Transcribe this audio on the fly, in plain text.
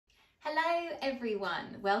Hello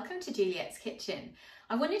everyone, welcome to Juliette's Kitchen.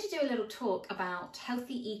 I wanted to do a little talk about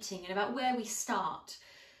healthy eating and about where we start.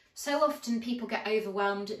 So often people get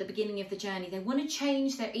overwhelmed at the beginning of the journey. They want to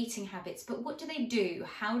change their eating habits, but what do?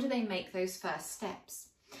 How do they make those first steps?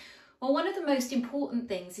 Well, one of the most important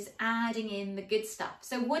things is adding in the good stuff.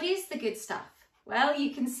 So what is the good stuff? Well, you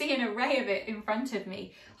can see an array of it in front of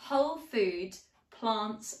me. Whole food,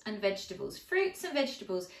 plants and vegetables, fruits and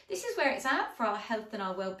vegetables. This is where it's at for our health and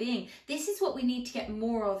our well-being. This is what we need to get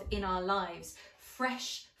more of in our lives.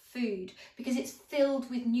 Fresh food, because it's filled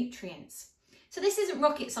with nutrients. So this isn't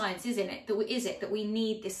rocket science, isn't it? That we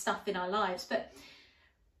need this stuff in our lives? But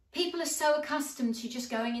people are so accustomed to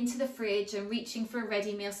just going into the fridge and reaching for a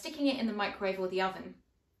ready meal, sticking it in the microwave or the oven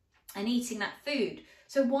and eating that food.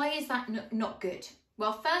 So why is that not good?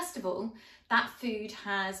 Well, first of all, that food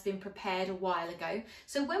has been prepared a while ago.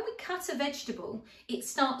 So when we cut a vegetable, it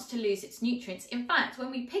starts to lose its nutrients. In fact, when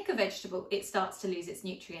we pick a vegetable, it starts to lose its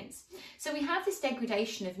nutrients. So we have this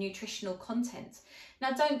degradation of nutritional content.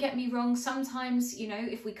 Now, don't get me wrong. Sometimes,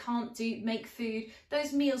 if we can't make food,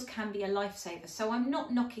 those meals can be a lifesaver. So I'm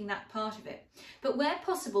not knocking that part of it. But where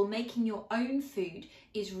possible, making your own food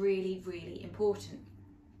is really, really important.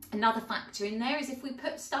 Another factor in there is if we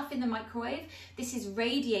put stuff in the microwave, this is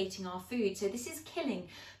radiating our food. So this is killing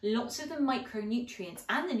lots of the micronutrients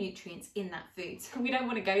and the nutrients in that food. So we don't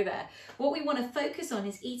want to go there. What we want to focus on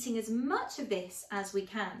is eating as much of this as we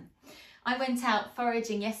can. I went out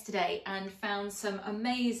foraging yesterday and found some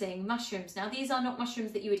amazing mushrooms. Now, these are not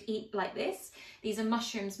mushrooms that you would eat like this. These are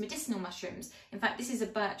mushrooms, medicinal mushrooms. In fact, this is a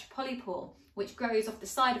birch polypore, which grows off the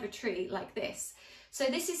side of a tree like this. So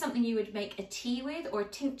this is something you would make a tea with or a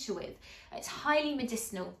tincture with. It's highly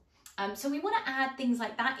medicinal. So we want to add things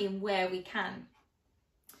like that in where we can.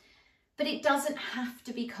 But it doesn't have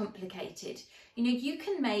to be complicated. You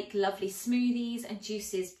can make lovely smoothies and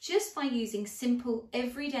juices just by using simple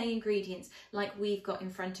everyday ingredients like we've got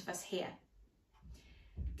in front of us here.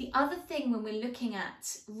 The other thing when we're looking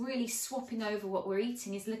at really swapping over what we're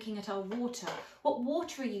eating is looking at our water. What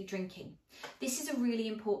water are you drinking? This is a really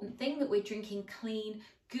important thing, that we're drinking clean,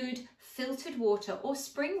 good, filtered water or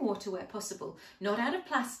spring water where possible, not out of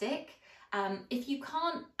plastic. If you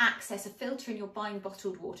can't access a filter and you're buying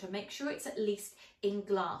bottled water, make sure it's at least in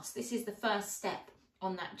glass. This is the first step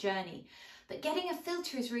on that journey. But getting a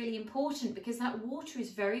filter is really important because that water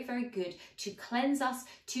is very, very good to cleanse us,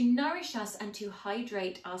 to nourish us and to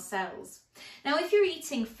hydrate our cells. Now, if you're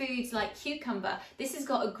eating foods like cucumber, this has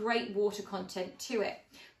got a great water content to it.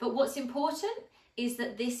 But what's important is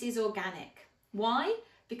that this is organic. Why?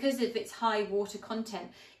 Because of its high water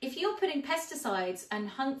content. If you're putting pesticides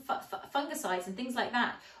and fungicides and things like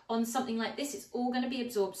that on something like this, it's all going to be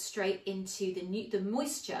absorbed straight into the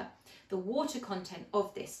moisture, the water content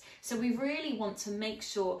of this. So we really want to make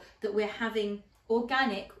sure that we're having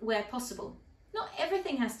organic where possible. Not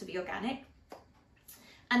everything has to be organic.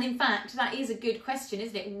 And in fact, that is a good question,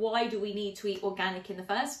 isn't it? Why do we need to eat organic in the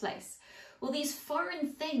first place? Well, these foreign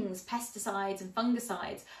things, pesticides and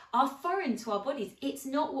fungicides, are foreign to our bodies. It's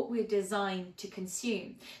not what we're designed to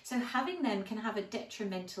consume. So having them can have a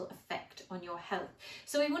detrimental effect on your health.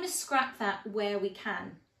 So we want to scrap that where we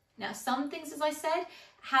can. Now, some things, as I said,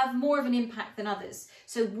 have more of an impact than others.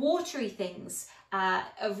 So watery things are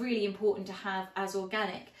really important to have as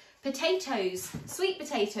organic. Potatoes, sweet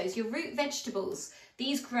potatoes, your root vegetables,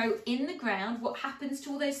 these grow in the ground. What happens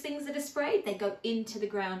to all those things that are sprayed? They go into the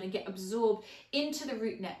ground and get absorbed into the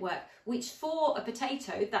root network, which for a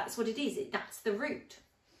potato, that's what it is. That's the root.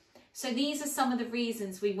 So these are some of the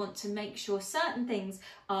reasons we want to make sure certain things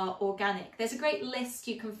are organic. There's a great list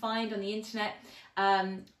you can find on the internet,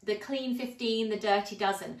 the clean 15, the dirty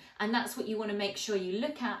dozen, and that's what you want to make sure you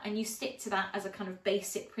look at and you stick to that as a kind of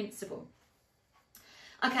basic principle.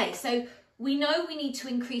 Okay, so we know we need to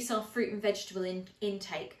increase our fruit and vegetable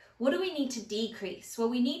intake. What do we need to decrease? Well,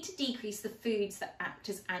 we need to decrease the foods that act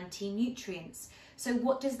as anti-nutrients. So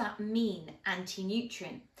what does that mean,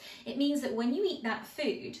 anti-nutrient? It means that when you eat that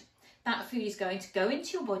food is going to go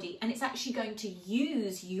into your body and it's actually going to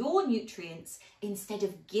use your nutrients instead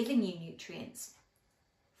of giving you nutrients.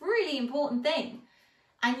 Really important thing.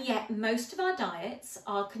 And yet most of our diets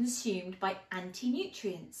are consumed by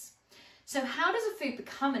anti-nutrients. So how does a food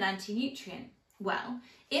become an anti-nutrient? Well,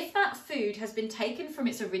 if that food has been taken from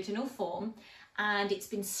its original form and it's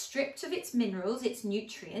been stripped of its minerals, its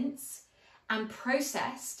nutrients, and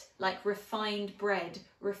processed like refined bread,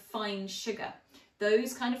 refined sugar,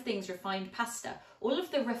 those kind of things, refined pasta, all of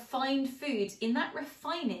the refined foods, in that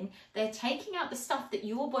refining, they're taking out the stuff that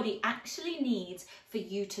your body actually needs for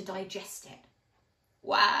you to digest it.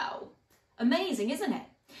 Wow, amazing, isn't it?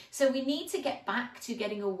 So we need to get back to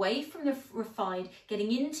getting away from the refined,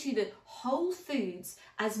 getting into the whole foods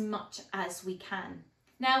as much as we can.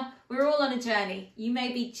 Now, we're all on a journey. You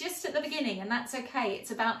may be just at the beginning, and that's okay.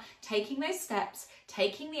 It's about taking those steps,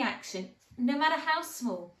 taking the action, no matter how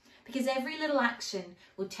small, because every little action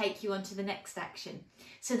will take you on to the next action,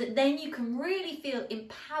 so that then you can really feel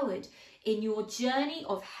empowered in your journey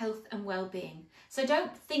of health and well-being. So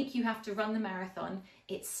don't think you have to run the marathon.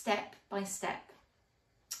 It's step by step.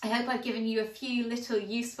 I hope I've given you a few little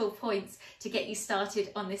useful points to get you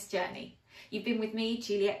started on this journey. You've been with me,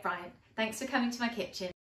 Juliette Bryant. Thanks for coming to my kitchen.